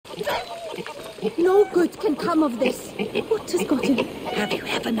No good can come of this. What has gotten... Have you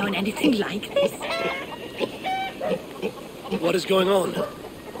ever known anything like this? What is going on?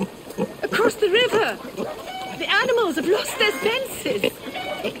 Across the river! The animals have lost their senses!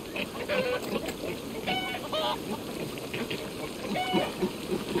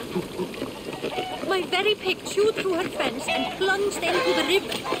 My very pig chewed through her fence and plunged into the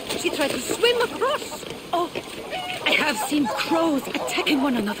river. She tried to swim across. Oh, I have seen crows attacking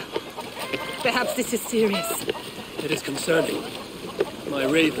one another. Perhaps this is serious. It is concerning. My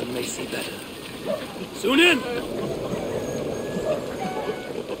raven may see better. Soon in!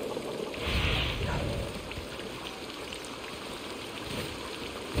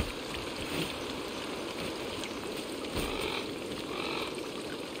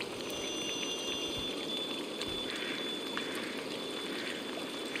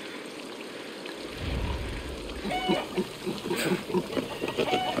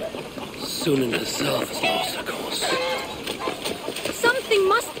 Sunan herself has lost her course. Something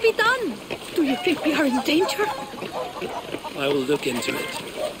must be done. Do you think we are in danger? I will look into it.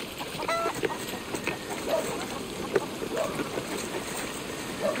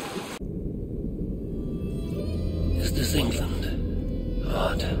 Is this England?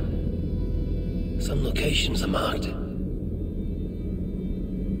 Odd. Some locations are marked.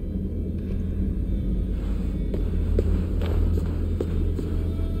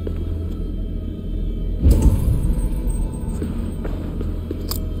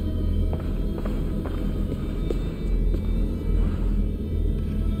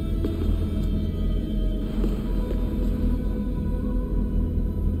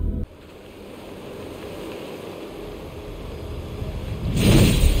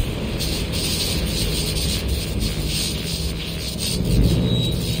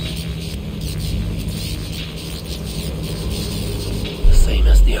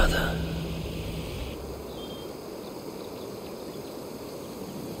 The other.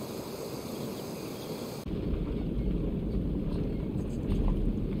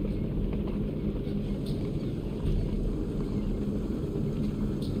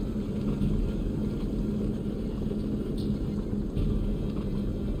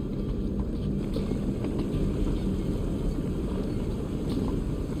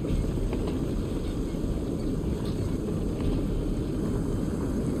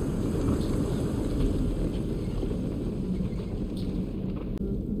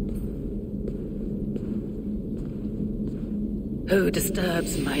 Who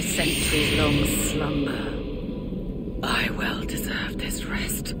disturbs my centuries-long slumber? I well deserve this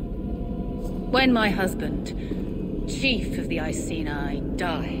rest. When my husband, chief of the Iceni,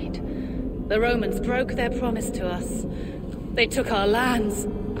 died, the Romans broke their promise to us. They took our lands,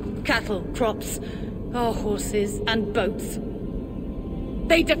 cattle, crops, our horses, and boats.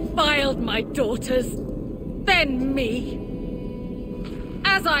 They defiled my daughters, then me.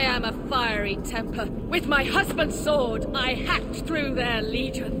 As I am a fiery temper, with my husband's sword, I hacked through their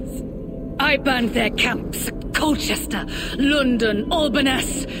legions. I burned their camps at Colchester, London,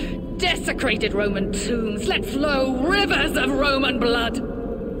 Albanus, desecrated Roman tombs, let flow rivers of Roman blood.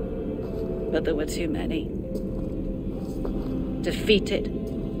 But there were too many. Defeated,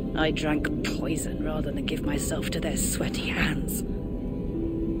 I drank poison rather than give myself to their sweaty hands.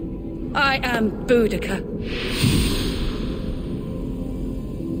 I am Boudica.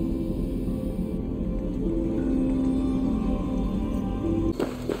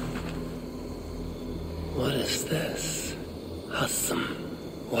 What is this? Hussum.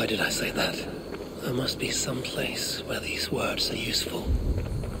 Why did I say that? There must be some place where these words are useful.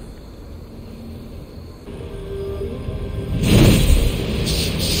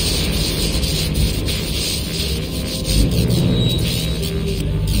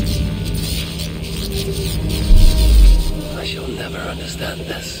 I shall never understand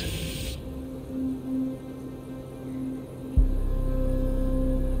this.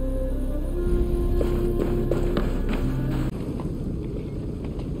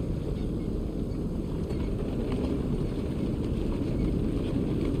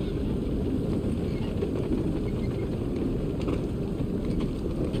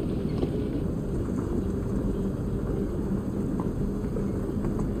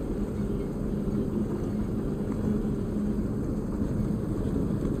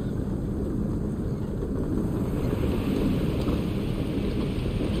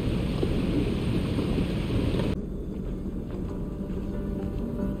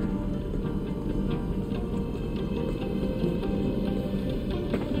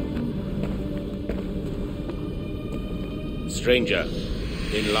 Stranger,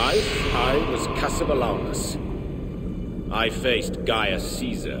 in life I was Cassivalaunus. I faced Gaius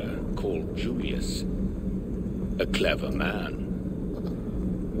Caesar, called Julius. A clever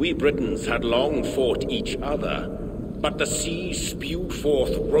man. We Britons had long fought each other, but the sea spewed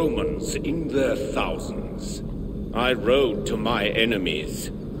forth Romans in their thousands. I rode to my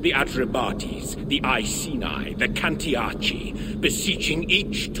enemies, the Atrebates, the Iceni, the Cantiaci, beseeching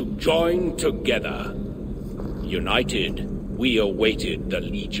each to join together. United, we awaited the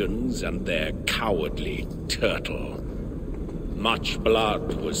legions and their cowardly turtle. Much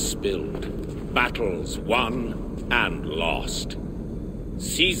blood was spilled, battles won and lost.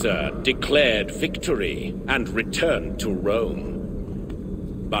 Caesar declared victory and returned to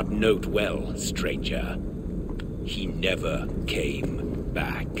Rome. But note well, stranger, he never came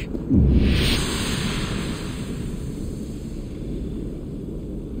back.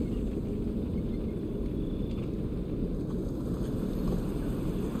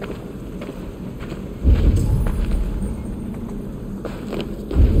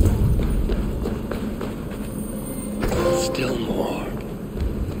 Still more.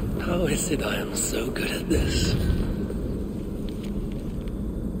 How is it I am so good at this?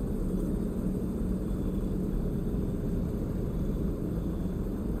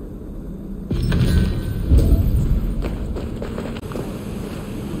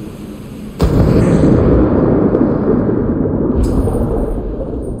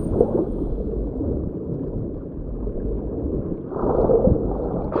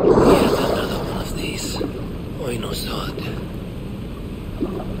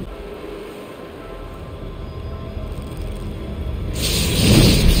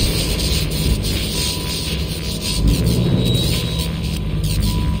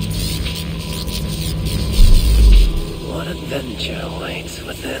 Adventure waits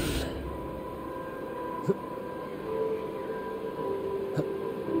within.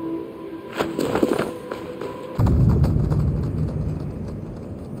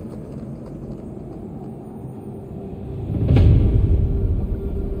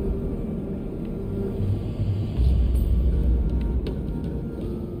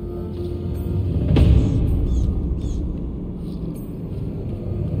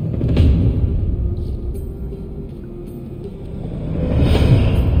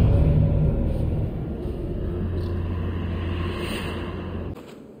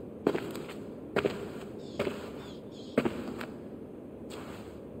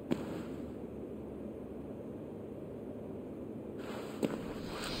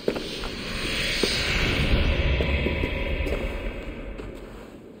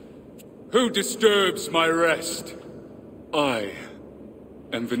 Who disturbs my rest? I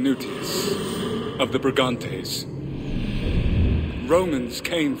am Venutius, of the Brigantes. Romans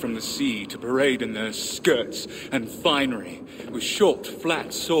came from the sea to parade in their skirts and finery, with short,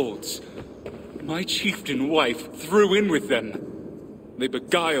 flat swords. My chieftain wife threw in with them. They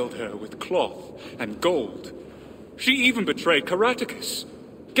beguiled her with cloth and gold. She even betrayed Caraticus,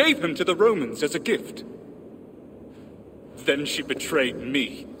 gave him to the Romans as a gift. Then she betrayed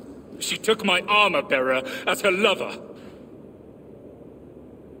me. She took my armor-bearer as her lover.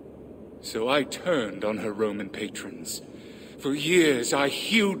 So I turned on her Roman patrons. For years I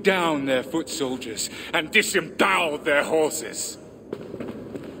hewed down their foot soldiers and disemboweled their horses.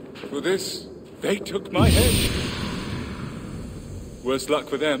 For this, they took my head. Worse luck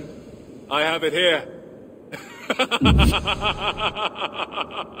for them. I have it here.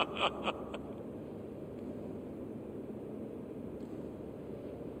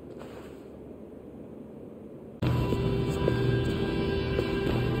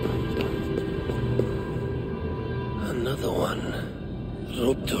 Another one.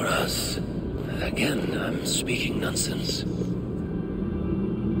 Rupturas. Again, I'm speaking nonsense.